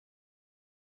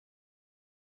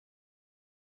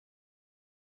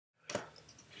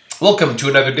Welcome to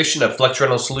another edition of Flex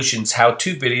Rental Solutions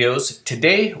how-to videos.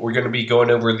 Today we're going to be going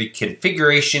over the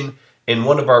configuration in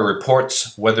one of our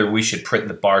reports, whether we should print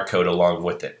the barcode along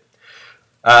with it.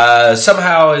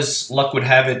 Somehow, as luck would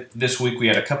have it, this week we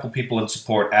had a couple people in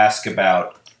support ask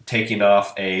about taking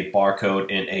off a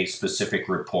barcode in a specific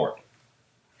report.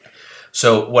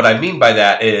 So what I mean by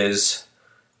that is,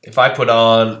 if I put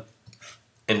on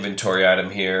inventory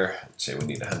item here, let's say we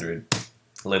need 100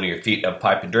 linear feet of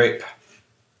pipe and drape,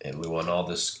 and we want all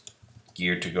this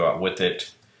gear to go out with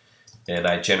it, and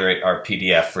I generate our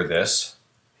PDF for this.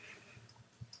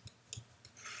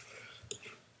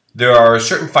 There are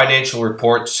certain financial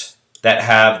reports that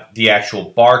have the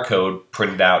actual barcode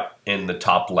printed out in the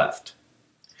top left.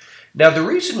 Now the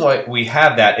reason why we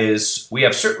have that is we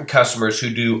have certain customers who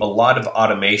do a lot of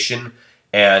automation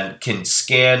and can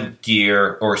scan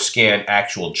gear or scan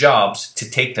actual jobs to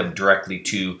take them directly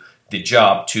to the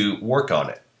job to work on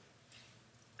it.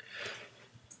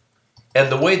 And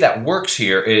the way that works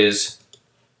here is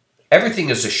everything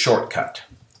is a shortcut.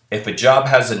 If a job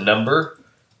has a number,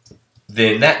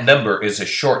 then that number is a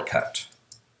shortcut.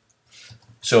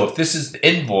 So if this is the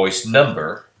invoice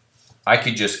number, I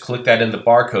could just click that in the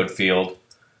barcode field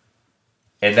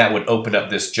and that would open up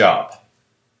this job.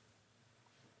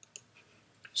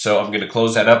 So I'm going to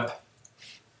close that up.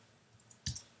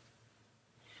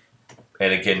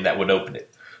 And again, that would open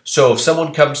it. So if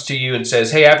someone comes to you and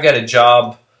says, hey, I've got a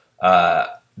job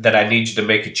that I need you to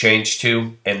make a change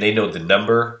to, and they know the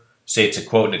number, say it's a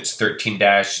quote and it's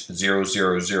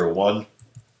 13-0001.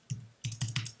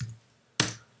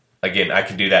 Again, I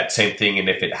can do that same thing, and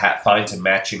if it finds a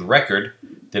matching record,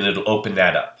 then it'll open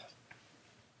that up.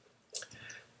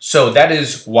 So that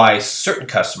is why certain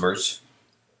customers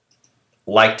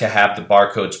like to have the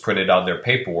barcodes printed on their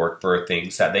paperwork for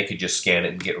things that they could just scan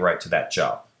it and get right to that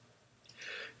job.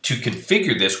 To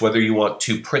configure this, whether you want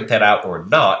to print that out or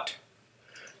not,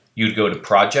 you'd go to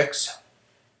Projects,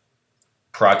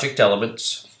 Project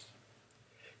Elements.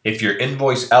 If your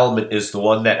invoice element is the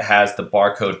one that has the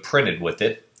barcode printed with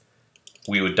it,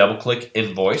 we would double-click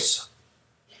Invoice.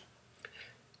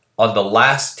 On the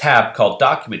last tab called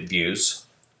Document Views,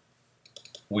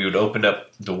 we would open up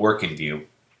the Working View.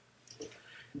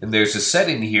 And there's a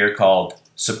setting here called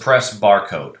Suppress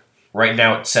Barcode. Right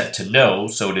now it's set to no,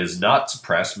 so it is not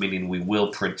suppressed, meaning we will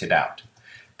print it out.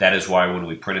 That is why when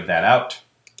we printed that out,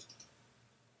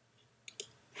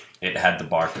 it had the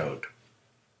barcode.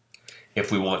 If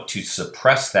we want to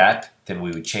suppress that, then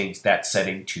we would change that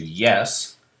setting to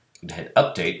yes and hit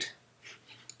update.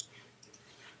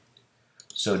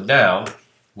 So now,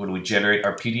 when we generate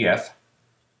our PDF,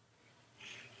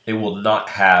 it will not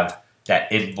have that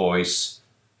invoice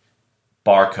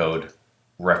barcode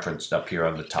referenced up here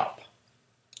on the top.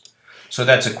 So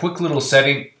that's a quick little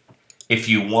setting. If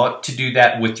you want to do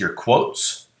that with your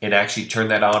quotes and actually turn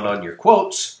that on your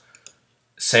quotes,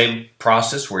 same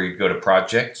process where you go to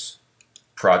Projects,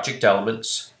 Project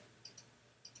Elements.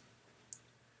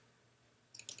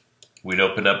 We'd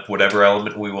open up whatever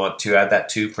element we want to add that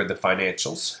to for the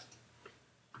financials.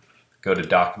 Go to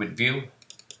Document View,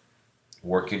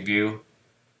 Working View,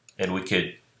 and we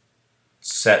could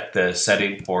set the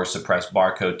setting for Suppress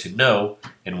Barcode to no,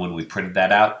 and when we printed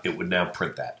that out, it would now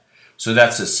print that. So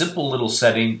that's a simple little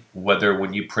setting, whether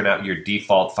when you print out your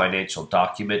default financial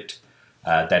document,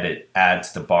 that it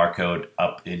adds the barcode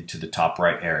up into the top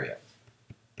right area.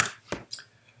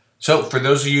 So for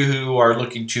those of you who are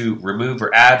looking to remove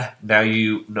or add, now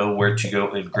you know where to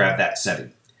go and grab that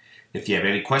setting. If you have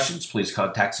any questions, please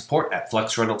contact support at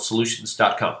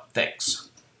flexrentalsolutions.com. Thanks.